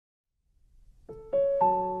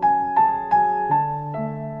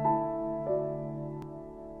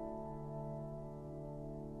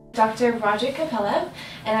Dr. Roger Capella,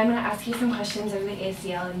 and I'm going to ask you some questions of the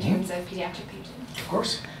ACL in terms of pediatric patients. Of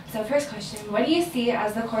course. So first question, what do you see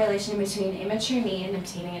as the correlation between immature knee and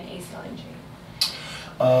obtaining an ACL injury?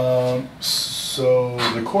 So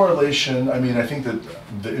the correlation, I mean, I think that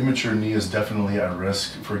the immature knee is definitely at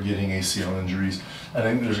risk for getting ACL injuries. I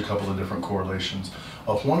think there's a couple of different correlations,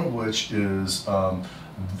 one of which is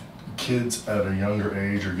kids at a younger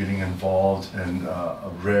age are getting involved in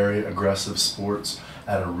very aggressive sports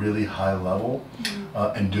at a really high level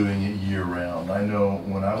and doing it year round. I know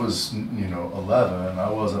when I was 11, I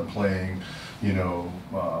wasn't playing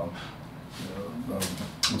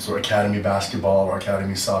sort of academy basketball or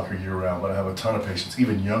academy soccer year round, but I have a ton of patients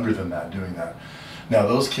even younger than that doing that. Now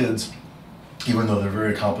those kids, even though they're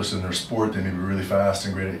very accomplished in their sport, they may be really fast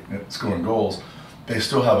and great at scoring goals, they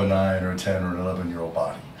still have a 9 or a 10 or an 11-year-old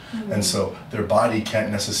body. And so their body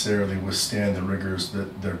can't necessarily withstand the rigors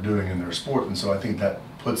that they're doing in their sport, and so I think that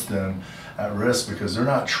puts them at risk because they're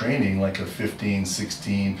not training like a 15,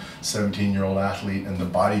 16, 17-year-old athlete, and the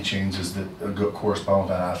body changes that correspond with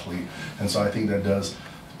that athlete. And so I think that does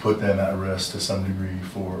put them at risk to some degree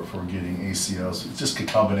for getting ACLs. It's just a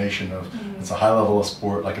combination of it's a high level of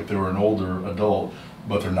sport, like if they were an older adult,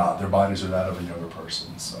 but they're not. Their bodies are that of a younger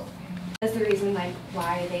person. So. That's the reason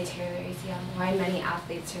why they tear their ACL, why many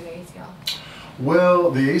athletes tear their ACL.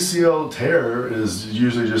 Well, the ACL tear is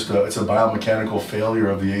usually just it's a biomechanical failure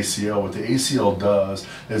of the ACL. What the ACL does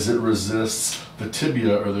is it resists the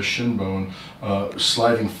tibia or the shin bone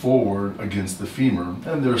sliding forward against the femur,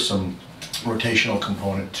 and there's some rotational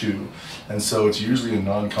component too. And so it's usually a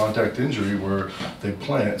non-contact injury where they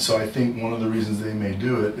plant. So I think one of the reasons they may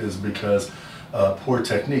do it is because poor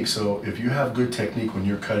technique. So if you have good technique when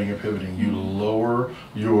you're cutting or pivoting, you lower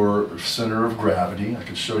your center of gravity. I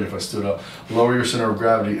could show you if I stood up. Lower your center of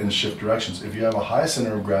gravity and shift directions. If you have a high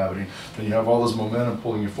center of gravity, then you have all this momentum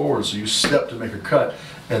pulling you forward, so you step to make a cut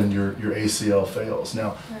and your ACL fails.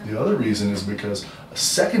 Now, the other reason is because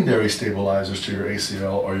secondary stabilizers to your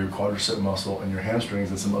ACL are your quadricep muscle and your hamstrings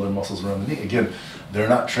and some other muscles around the knee. Again, they're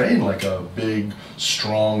not trained like a big,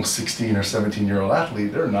 strong 16 or 17-year-old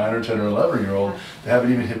athlete. They're 9 or 10 or 11-year-old. They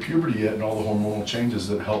haven't even hit puberty yet, and all the hormonal changes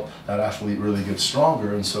that help that athlete really get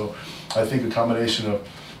stronger. And so I think a combination of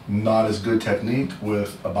not as good technique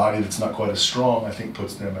with a body that's not quite as strong, I think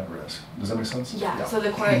puts them at risk. Does that make sense? Yeah. So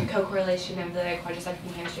the co-correlation of the quadricep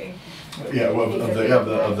and hamstring. Yeah, well,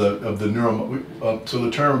 of the neuro. So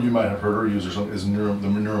the term you might have heard or used or something is the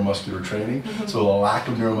neuromuscular training. So a lack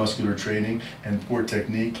of neuromuscular training and poor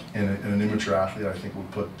technique in an immature athlete, I think,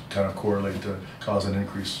 would correlate to cause an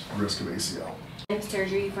increased risk of ACL.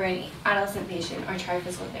 Surgery for an adolescent patient, or try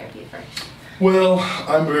physical therapy first? Well,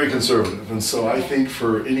 I'm very conservative, and so I think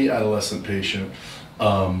for any adolescent patient,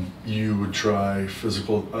 you would try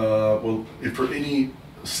physical. Well, if for any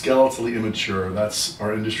skeletally immature, that's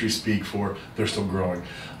our industry speak for they're still growing.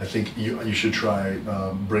 I think you should try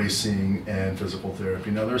bracing and physical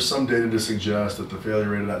therapy. Now there's some data to suggest that the failure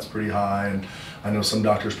rate of that's pretty high, and I know some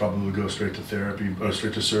doctors probably go straight to therapy or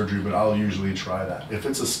straight to surgery, but I'll usually try that. If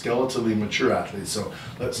it's a skeletally mature athlete, so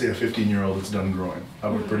let's say a 15-year-old that's done growing, I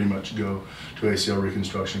would pretty much go to ACL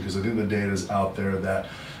reconstruction, because I think the data is out there that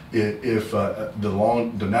if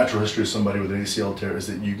the natural history of somebody with an ACL tear is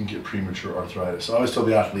that you can get premature arthritis. So I always tell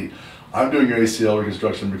the athlete, I'm doing your ACL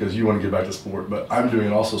reconstruction because you want to get back to sport, but I'm doing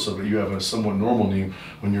it also so that you have a somewhat normal knee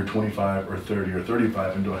when you're 25 or 30 or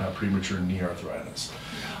 35 and don't have premature knee arthritis.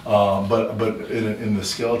 But in the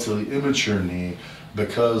skeletally immature knee,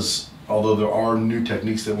 because although there are new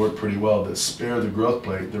techniques that work pretty well that spare the growth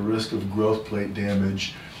plate, the risk of growth plate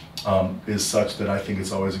damage is such that I think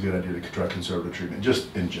it's always a good idea to try conservative treatment,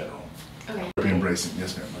 just in general. Okay. Embracing,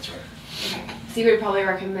 yes ma'am, that's right. Okay. So you would probably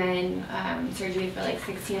recommend surgery for like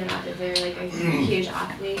 16 and up if they're like a huge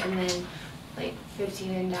athlete, and then like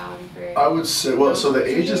 15 and down for... I would say, well, so the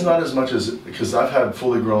age is not as much as, because I've had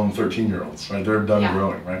fully grown 13-year-olds, right? They're done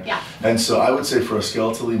growing, right? Yeah. And so I would say for a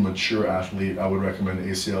skeletally mature athlete, I would recommend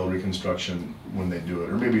ACL reconstruction when they do it,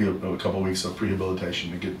 or maybe a couple weeks of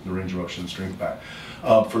prehabilitation to get the range of motion and strength back.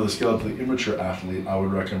 For the skeletally immature athlete, I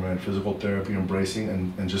would recommend physical therapy and bracing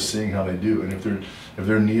and just seeing how they do. And if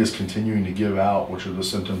their knee is continuing to give out, which are the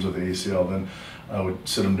symptoms of the ACL, then I would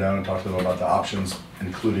sit them down and talk to them about the options,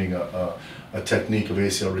 including a technique of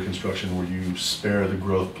ACL reconstruction where you spare the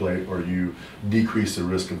growth plate or you decrease the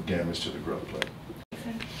risk of damage to the growth plate.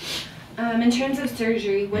 In terms of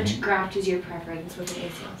surgery, which graft is your preference with an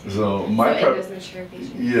ACL tear? So in those mature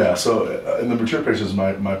patients. Yeah, so in the mature patients,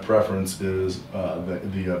 my preference is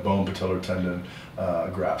the bone patellar tendon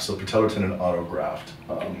graft, so patellar tendon autograft.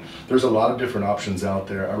 There's a lot of different options out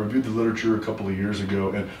there. I reviewed the literature a couple of years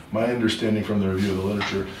ago, and my understanding from the review of the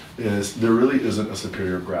literature is there really isn't a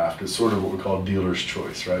superior graft. It's sort of what we call dealer's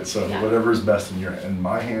choice, right? So whatever is best in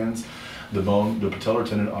my hands, the patellar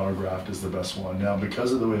tendon autograft is the best one. Now,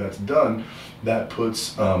 because of the way that's done, that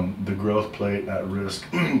puts the growth plate at risk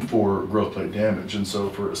for growth plate damage. And so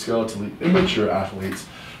for skeletally immature athletes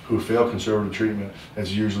who fail conservative treatment,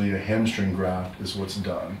 it's usually a hamstring graft is what's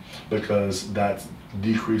done, because that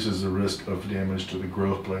decreases the risk of damage to the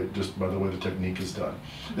growth plate just by the way the technique is done.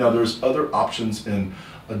 Now, there's other options in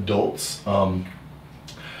adults.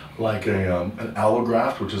 Like an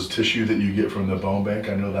allograft, which is tissue that you get from the bone bank.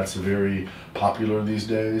 I know that's very popular these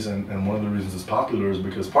days, and one of the reasons it's popular is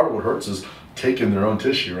because part of what hurts is taking their own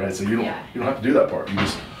tissue, right? So you don't have to do that part.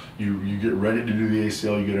 You get ready to do the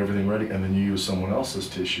ACL, you get everything ready, and then you use someone else's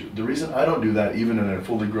tissue. The reason I don't do that, even in a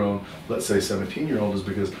fully grown, let's say 17-year-old, is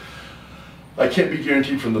because I can't be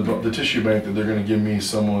guaranteed from the tissue bank that they're going to give me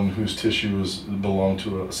someone whose tissues belong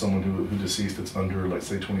to someone who deceased that's under, let's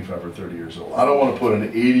say, 25 or 30 years old. I don't want to put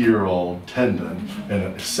an 80-year-old tendon in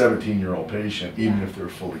a 17-year-old patient, even if they're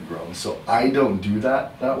fully grown. So I don't do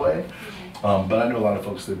that way, but I know a lot of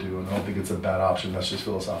folks that do, and I don't think it's a bad option. That's just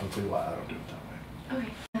philosophically why I don't do it that way.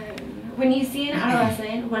 Okay. When you see an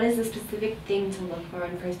adolescent, what is the specific thing to look for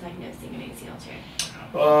when first diagnosing an ACL tear?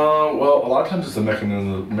 Well, a lot of times it's a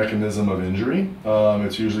mechanism of injury.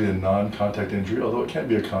 It's usually a non-contact injury, although it can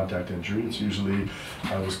be a contact injury. It's usually,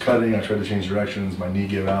 I was cutting, I tried to change directions, my knee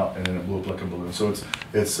gave out, and then it blew up like a balloon. So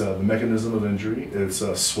it's the mechanism of injury. It's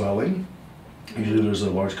swelling. Usually there's a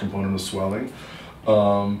large component of swelling.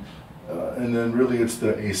 And then really it's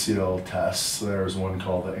the ACL tests. There's one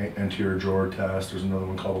called the anterior drawer test. There's another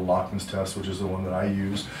one called the Lockman's test, which is the one that I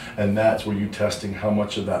use. And that's where you're testing how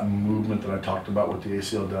much of that movement that I talked about what the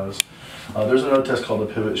ACL does. There's another test called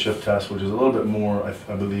the pivot shift test, which is a little bit more,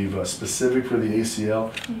 I believe, specific for the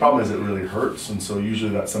ACL. The problem is it really hurts, and so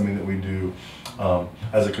usually that's something that we do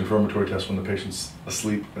as a confirmatory test when the patient's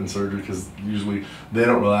asleep in surgery, because usually they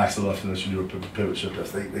don't relax enough unless you do a pivot shift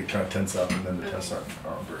test. They kind of tense up, and then the tests aren't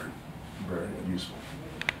very useful.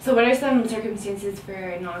 So what are some circumstances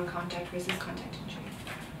for non-contact versus contact injury?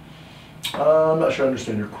 I'm not sure I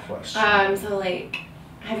understand your question. So like,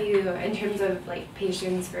 have you, in terms of like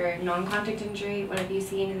patients for non-contact injury, what have you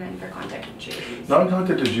seen, and then for contact injuries?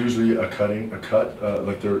 Non-contact is usually a cut,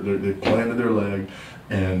 like they planted their leg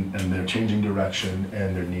and they're changing direction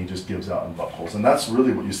and their knee just gives out and buckles. And that's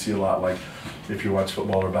really what you see a lot, like if you watch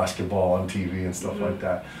football or basketball on TV and stuff like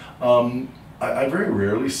that. I very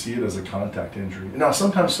rarely see it as a contact injury. Now,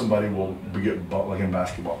 sometimes somebody will get bumped, like in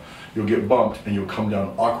basketball. You'll get bumped and you'll come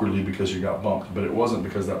down awkwardly because you got bumped, but it wasn't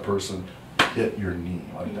because that person hit your knee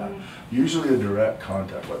like that. Usually a direct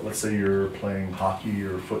contact, like let's say you're playing hockey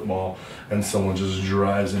or football and someone just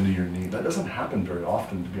drives into your knee. That doesn't happen very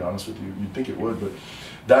often, to be honest with you. You'd think it would, but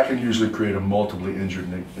that can usually create a multiply injured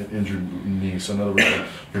knee. So in other words,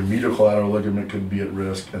 your medial collateral ligament could be at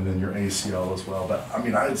risk, and then your ACL as well. But I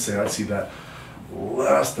mean, I'd say I'd see that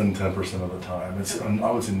less than 10% of the time.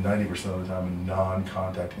 I would say 90% of the time a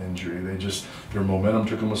non-contact injury. Their momentum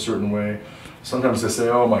took them a certain way. Sometimes they say,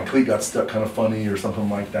 oh, my cleat got stuck kind of funny or something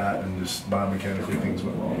like that, and just biomechanically things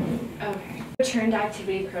went wrong. Okay. Return to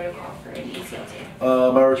activity protocol for an ACL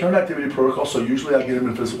tear? My return to activity protocol, so usually I get them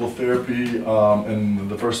in physical therapy. In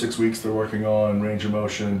the first 6 weeks they're working on range of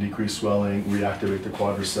motion, decrease swelling, reactivate the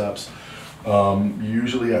quadriceps.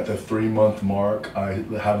 Usually at the 3-month mark, I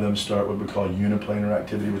have them start what we call uniplanar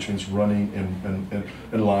activity, which means running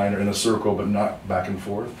in line or in a circle, but not back and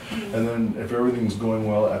forth. And then if everything's going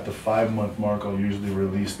well, at the 5-month mark, I'll usually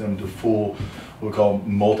release them to full, what we call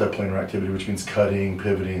multiplanar activity, which means cutting,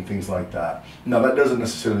 pivoting, things like that. Now, that doesn't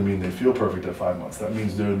necessarily mean they feel perfect at 5 months. That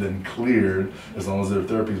means they're then cleared, as long as their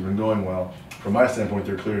therapy's been going well. From my standpoint,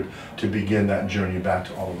 they're cleared to begin that journey back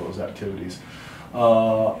to all of those activities.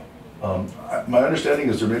 My understanding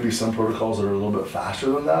is there may be some protocols that are a little bit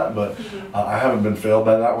faster than that, but I haven't been failed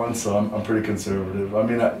by that one, so I'm pretty conservative. I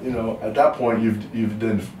mean, at that point you've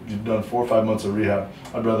done 4 or 5 months of rehab.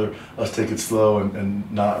 I'd rather us take it slow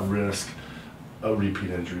and not risk a repeat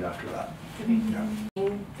injury after that. Yeah.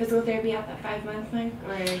 Physical therapy at that 5-month mark,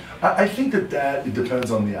 or? I think that it depends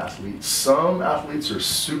on the athlete. Some athletes are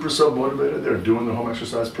super self-motivated. They're doing their home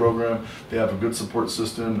exercise program. They have a good support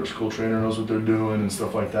system. Their school trainer knows what they're doing and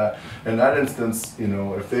stuff like that. In that instance,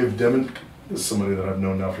 if they've is somebody that I've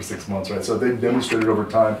known now for 6 months, right? So they've demonstrated over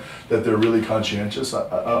time that they're really conscientious.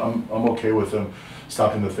 I'm okay with them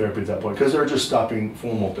stopping the therapy at that point because they're just stopping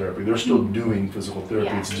formal therapy. They're still doing physical therapy.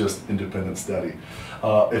 Yeah. It's just independent study.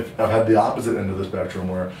 If I've had the opposite end of the spectrum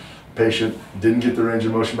where patient didn't get the range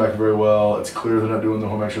of motion back very well. It's clear they're not doing the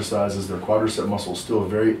home exercises. Their quadricep muscle is still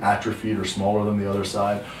very atrophied or smaller than the other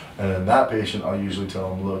side. And in that patient, I'll usually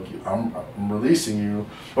tell them, look, I'm releasing you.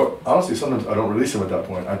 Or honestly, sometimes I don't release them at that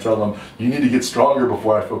point. I tell them, you need to get stronger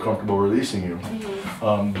before I feel comfortable releasing you.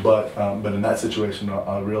 But in that situation,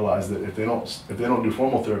 I realize that if they don't do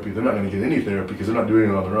formal therapy, they're not going to get any therapy because they're not doing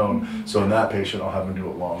it on their own. So in that patient, I'll have them do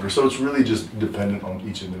it longer. So it's really just dependent on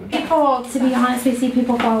each individual. People, to be honest, we see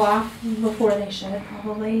people fall off before they should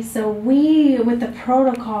probably. So we, with the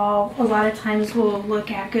protocol, a lot of times we'll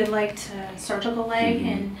look at good leg to surgical leg,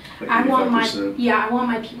 and Like I want my 85%. I want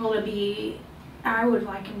my people to be. I would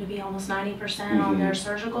like them to be almost 90% on their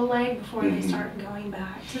surgical leg before they start going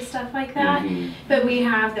back to stuff like that. But we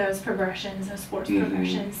have those progressions, those sports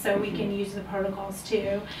progressions, so we can use the protocols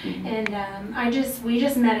too. And we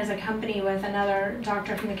just met as a company with another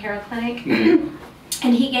doctor from the Carroll Clinic.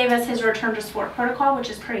 And he gave us his return to sport protocol, which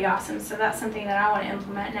is pretty awesome. So that's something that I want to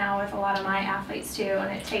implement now with a lot of my athletes too.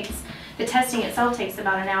 And it takes, the testing itself takes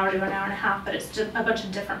about an hour to an hour and a half, but it's just a bunch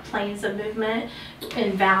of different planes of movement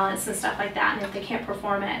and balance and stuff like that. And if they can't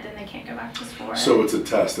perform it, then they can't go back to sport. So it's a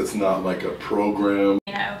test. It's not like a program.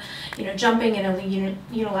 You know, jumping in a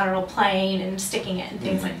unilateral plane and sticking it and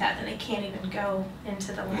things like that, then they can't even go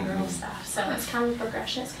into the lateral stuff. So it's kind of a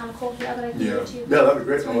progression. It's kind of cool. Yeah, but I can do it too. Yeah, that'd be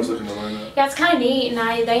great. I'm always looking to learn that. Yeah, it's kind of neat,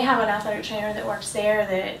 and they have an athletic trainer that works there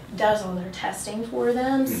that does all their testing for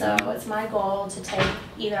them. So it's my goal to take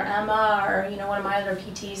either Emma or one of my other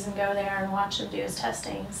PTs and go there and watch them do his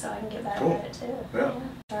testing, so I can get better at it too. Yeah.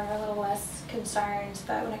 Are a little less concerned,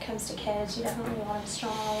 but when it comes to kids, you definitely want them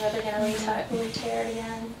strong, or they're going to re-tear it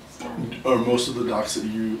again. So. Are most of the docs that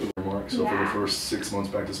you mark, so for the first 6 months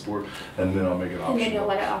back to sport, and then I'll make it optional. And then you'll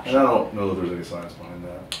let it And optional. I don't know that there's any science behind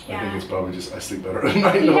that. Yeah. I think it's probably just I sleep better at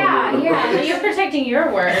night. Yeah, you're protecting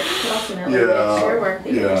your work, ultimately. Yeah. It's your work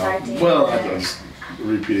that you're protecting. Well, I just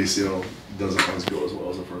repeat ACL doesn't always go as well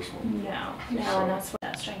as the first one. No, and that's what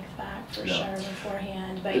that strength back for sure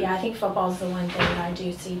beforehand. But yeah, I think football's the one thing that I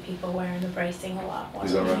do see people wearing the bracing a lot more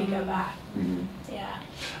when you go back. Yeah.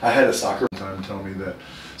 I had a soccer time tell me that,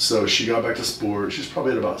 so she got back to sport. She's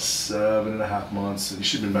probably at about 7.5 months, and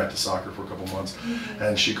she'd been back to soccer for a couple months.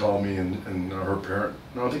 And she called me, and her parent,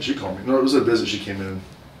 no, I think she called me. No, it was a visit. She came in,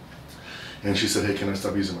 and she said, hey, can I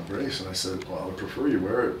stop using my brace? And I said, well, I would prefer you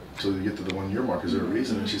wear it till you get to the 1 year mark. Is there a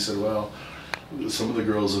reason? And she said, well, some of the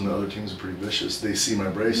girls in the other teams are pretty vicious. They see my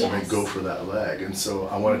brace and they go for that leg. And so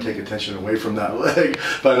I want to take attention away from that leg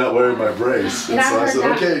by not wearing my brace. And so I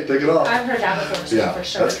said, okay, take it off. I've heard that before too, for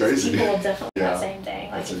sure. That's crazy. People will definitely do that same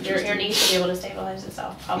thing. Like That's your knee should be able to stabilize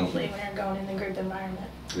itself probably when you're going in the group environment.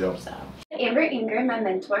 Yep. So. Amber Ingram, my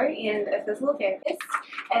mentor and a physical therapist,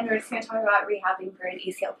 and we're just going to talk about rehabbing for an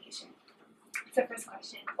ACL patient. So first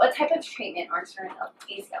question, what type of treatment works for an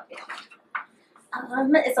ACL patient?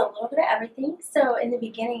 It's a little bit of everything. So in the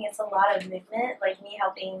beginning, it's a lot of movement, like me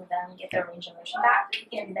helping them get their range of motion back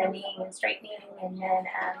and bending and straightening, and then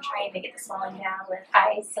trying to get the swelling down with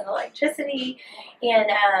ice and electricity, and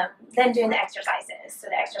then doing the exercises. So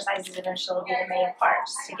the exercises eventually will be the main part,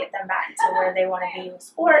 just to get them back to where they want to be with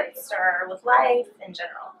sports or with life in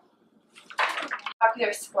general.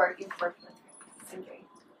 Popular sport you've worked with since injury?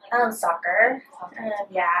 Soccer.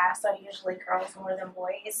 Yeah, so usually girls more than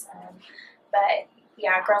boys. But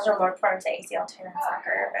yeah, girls are more prone to ACL too in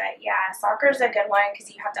soccer. But yeah, soccer is a good one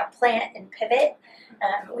because you have to plant and pivot.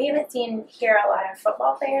 We haven't seen here a lot of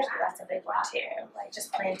football players, but that's a big one too. Like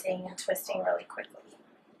just planting and twisting really quickly.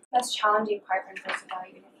 Most challenging part when first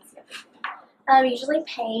evaluating an ACL patient? Usually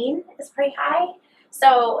pain is pretty high.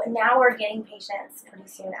 So now we're getting patients pretty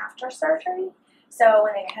soon after surgery. So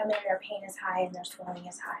when they come in, their pain is high and their swelling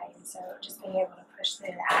is high. And so just being able to push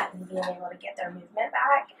through that and being able to get their movement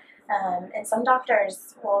back. And some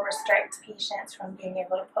doctors will restrict patients from being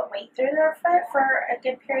able to put weight through their foot for a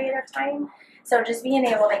good period of time. So just being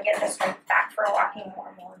able to get the strength back for walking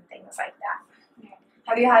normal and things like that. Okay.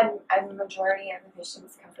 Have you had a majority of the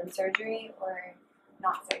patients come from surgery or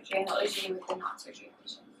not surgery? And what would you do with the not surgery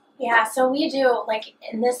patients? Yeah, so we do, like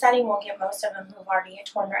in this setting, we'll get most of them who've already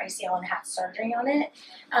torn their ACL and had surgery on it.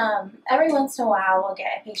 Every once in a while, we'll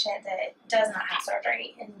get a patient that does not have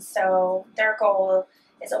surgery. And so their goal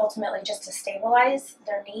is ultimately just to stabilize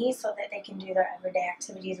their knees so that they can do their everyday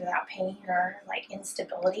activities without pain or like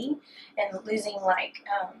instability and losing like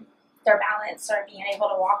their balance or being able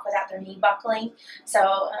to walk without their knee buckling.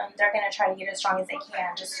 So they're going to try to get as strong as they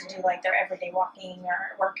can just to do like their everyday walking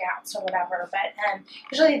or workouts or whatever. But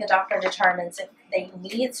usually the doctor determines if they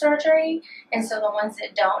need surgery, and so the ones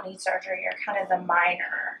that don't need surgery are kind of the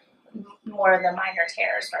more of the minor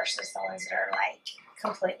tears versus the ones that are like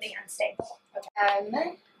completely unstable.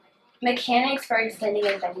 Mechanics for extending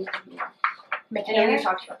and bending the knee. I know we've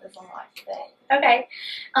talked about this a lot, but Okay,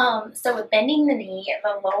 so with bending the knee,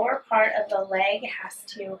 the lower part of the leg has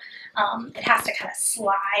to, it has to kind of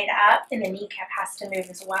slide up, and the kneecap has to move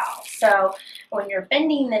as well. So when you're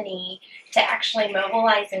bending the knee, to actually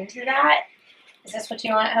mobilize into that, is this what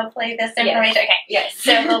you want, hopefully, this information? Yes. Okay. Yes.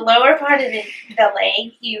 So the lower part of the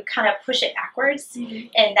leg, you kind of push it backwards,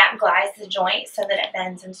 and that glides the joint so that it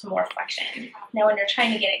bends into more flexion. Now, when you're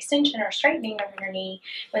trying to get extension or straightening of your knee,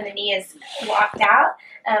 when the knee is locked out,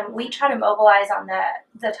 we try to mobilize on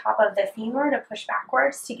the top of the femur to push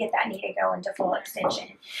backwards to get that knee to go into full extension.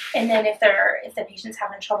 And then if the patient's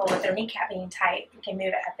having trouble with their kneecap being tight, we can move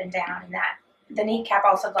it up and down, and that the kneecap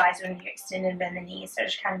also glides when you extend and bend the knee, so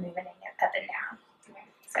just kind of moving it up and down.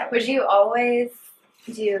 So, would you always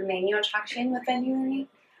do manual traction with bending the knee?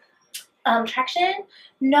 Traction?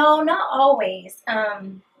 No, not always.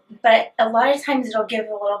 But a lot of times it'll give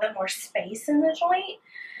a little bit more space in the joint.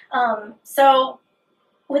 So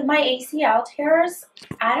with my ACL tears,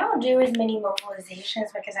 I don't do as many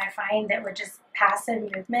mobilizations because I find that with just passive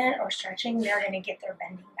movement or stretching, they're going to get their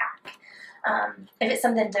bending back. If it's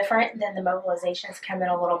something different, then the mobilizations come in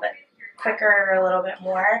a little bit quicker, a little bit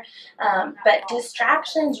more. But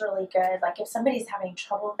distraction's really good. Like if somebody's having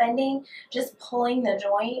trouble bending, just pulling the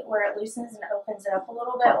joint where it loosens and opens it up a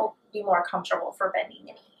little bit will be more comfortable for bending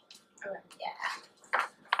the knee. Yeah.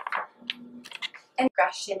 And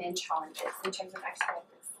progression and challenges in terms of exercises.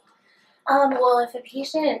 Well, if a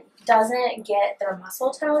patient doesn't get their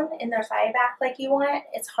muscle tone in their thigh back like you want,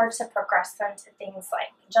 it's hard to progress them to things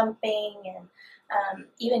like jumping and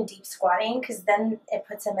even deep squatting, because then it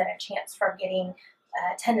puts them at a chance for getting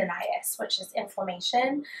tendonitis, which is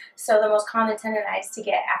inflammation. So the most common tendonitis to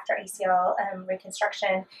get after ACL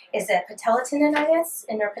reconstruction is a patella tendonitis,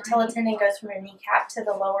 and your patella tendon goes from your kneecap to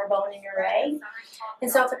the lower bone in your leg. And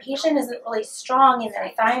so if a patient isn't really strong in their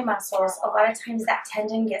thigh muscles, a lot of times that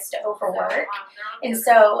tendon gets to overwork. And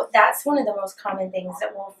so that's one of the most common things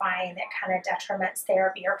that we'll find that kind of detriments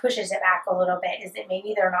therapy or pushes it back a little bit, is that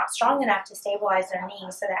maybe they're not strong enough to stabilize their knee,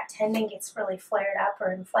 so that tendon gets really flared up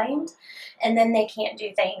or inflamed, and then they can't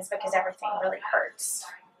do things because everything really hurts.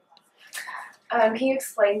 Can you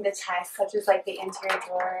explain the tests, such as like the anterior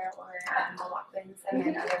drawer or the Walkmans, and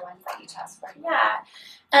then other ones that you test for?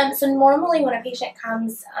 Yeah. So normally when a patient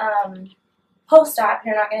comes post-op,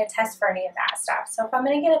 you're not going to test for any of that stuff. So if I'm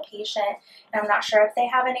going to get a patient and I'm not sure if they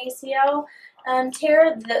have an ACL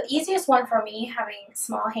tear, the easiest one for me, having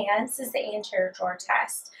small hands, is the anterior drawer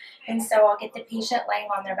test. And so I'll get the patient laying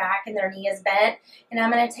on their back and their knee is bent, and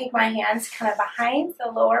I'm going to take my hands kind of behind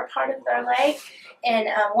the lower part of their leg, and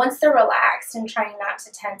once they're relaxed and trying not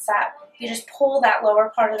to tense up, you just pull that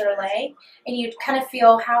lower part of their leg, and you kind of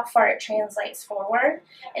feel how far it translates forward.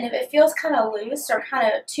 And if it feels kind of loose or kind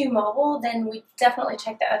of too mobile, then we definitely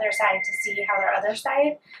check the other side to see how their other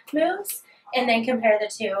side moves, and then compare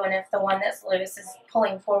the two. And if the one that's loose is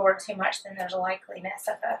pulling forward too much, then there's a likeliness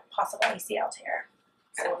of a possible ACL tear.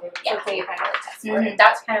 So yeah, you kind of test for it.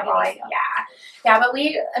 That's kind of all yeah. But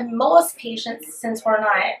most patients, since we're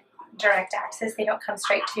not direct access, they don't come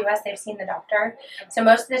straight to us. They've seen the doctor. So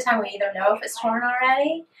most of the time we either know if it's torn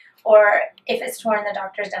already, or if it's torn, the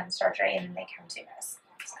doctor's done surgery and then they come to us.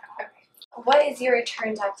 So. Okay. What is your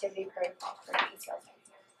return to activity protocol for ACL tear?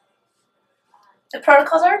 The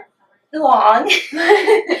protocols are long,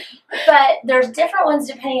 but there's different ones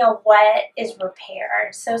depending on what is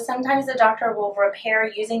repaired. So sometimes the doctor will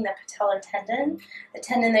repair using the patellar tendon, the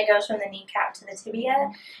tendon that goes from the kneecap to the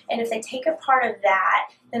tibia, and if they take a part of that,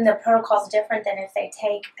 then the protocol is different than if they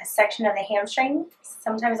take a section of the hamstring.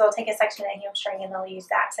 Sometimes they'll take a section of the hamstring and they'll use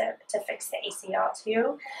that to fix the ACL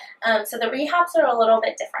too. So the rehabs are a little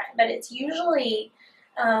bit different, but it's usually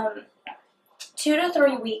 2 to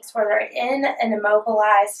 3 weeks where they're in an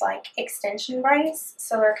immobilized like extension brace.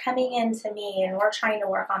 So they're coming in to me and we're trying to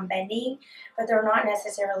work on bending, but they're not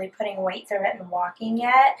necessarily putting weight through it and walking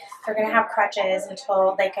yet. They're going to have crutches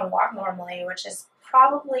until they can walk normally, which is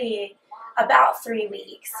probably about 3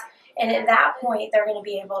 weeks. And at that point, they're going to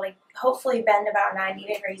be able to hopefully bend about 90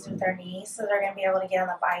 degrees with their knees, so they're going to be able to get on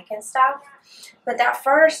the bike and stuff. But that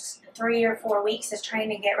first 3 or 4 weeks is trying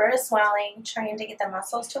to get rid of swelling, trying to get the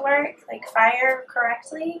muscles to work, like fire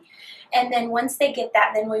correctly. And then once they get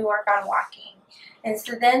that, then we work on walking. And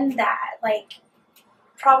so then that, like,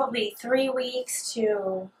 probably 3 weeks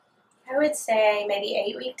to, I would say, maybe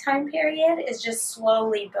 8-week time period is just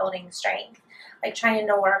slowly building strength. Like trying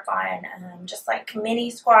to work on just like mini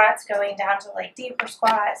squats, going down to like deeper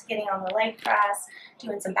squats, getting on the leg press,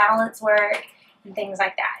 doing some balance work and things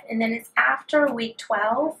like that. And then it's after week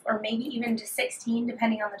 12 or maybe even to 16,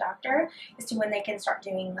 depending on the doctor, as to when they can start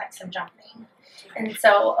doing like some jumping. And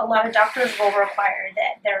so a lot of doctors will require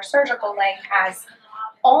that their surgical leg has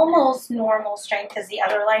almost normal strength as the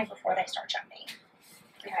other leg before they start jumping.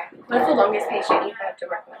 Okay. What's the longest patient you've had to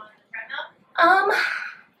work with?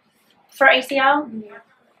 For ACL,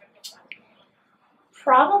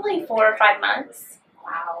 probably 4 or 5 months.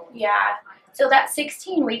 Wow. Yeah. So that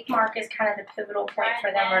 16-week mark is kind of the pivotal point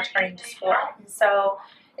for them returning to sport. And so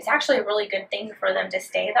it's actually a really good thing for them to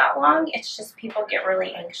stay that long. It's just people get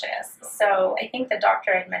really anxious. So I think the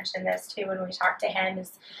doctor had mentioned this too when we talked to him,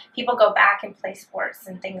 is people go back and play sports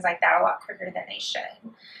and things like that a lot quicker than they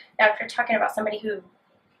should. Now, if you're talking about somebody who,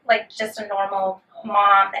 like just a normal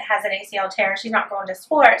mom that has an ACL tear, she's not going to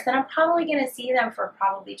sports, then I'm probably going to see them for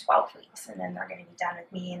probably 12 weeks. And then they're going to be done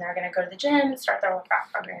with me and they're going to go to the gym, start their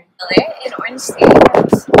workout program. In Orange State, we're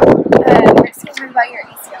just going to talk about your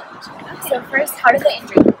ACL injury. So first, how did the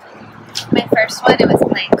injury happen? My first one, I was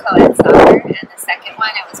playing co-ed soccer, and the second one,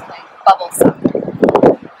 I was playing bubble soccer.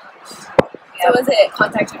 So was it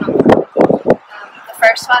contact or non-contact? The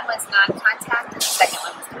first one was non-contact, and the second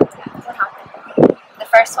one was contact. What happened? The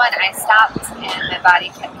first one, I stopped, and my body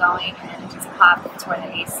kept going, and it just popped toward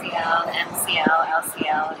the ACL, MCL,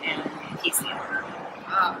 LCL, and PCL.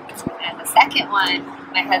 And the second one,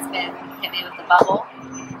 my husband hit me with the bubble,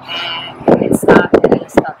 and it stopped, and I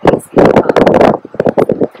just felt the ACL pop.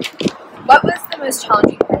 What was the most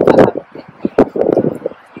challenging part about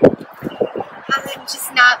happening?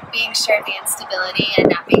 Just not being sure of the instability and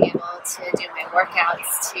not being able to do my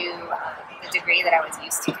workouts to the degree that I was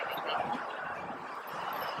used to doing them.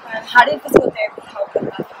 How did physical therapy help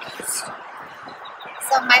with that the most?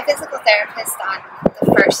 So my physical therapist on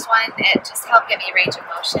the first one, it just helped get me range of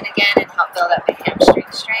motion again and help build up my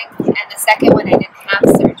hamstring strength. And the second one, I didn't have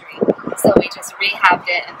surgery, so we just rehabbed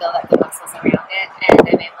it and built up the muscles around it, and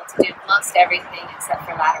I'm able to do most everything except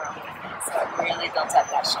for lateral movement, so it really built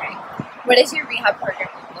up that strength. What does your rehab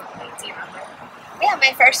program look like? Do you remember? Yeah,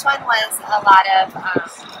 my first one was a lot of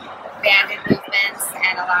banded movements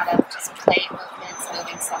and a lot of just plate movements,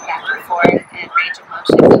 moving some back and forth, and range of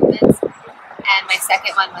motion movements. And my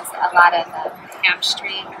second one was a lot of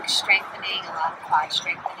hamstring strengthening, a lot of quad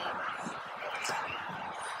strengthening.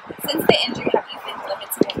 Since the injury, have you been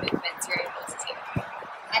limited in movements you're able to do?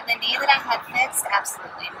 And the knee that I had fixed,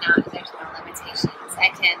 absolutely not. There's no limitations. I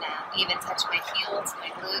can even touch my heel to my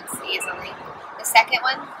glutes easily. The second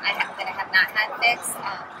one that I have not had fixed,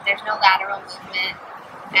 there's no lateral movement,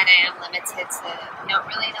 and I am limited to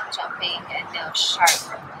really no jumping and no sharp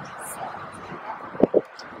movement. So,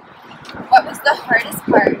 What was the hardest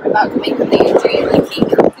part about coming from the injury and being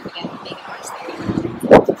active again and being a horse there?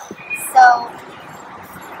 So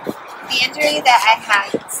the injury that I had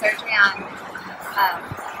surgery on,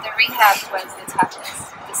 the rehab was the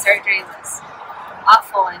toughest. The surgery was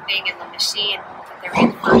awful, and being in the machine, the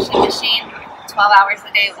range of motion machine, 12 hours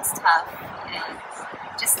a day was tough. And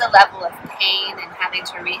just the level of pain and having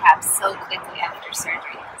to rehab so quickly after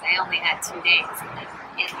surgery, because I only had 2 days and then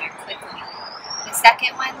in there quickly. The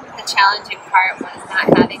second one, the challenging part was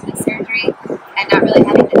not having the surgery and not really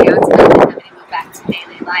having the downtime and having to move back to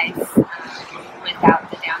daily life without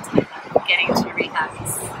the downtime of getting to rehab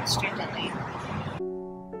is extremely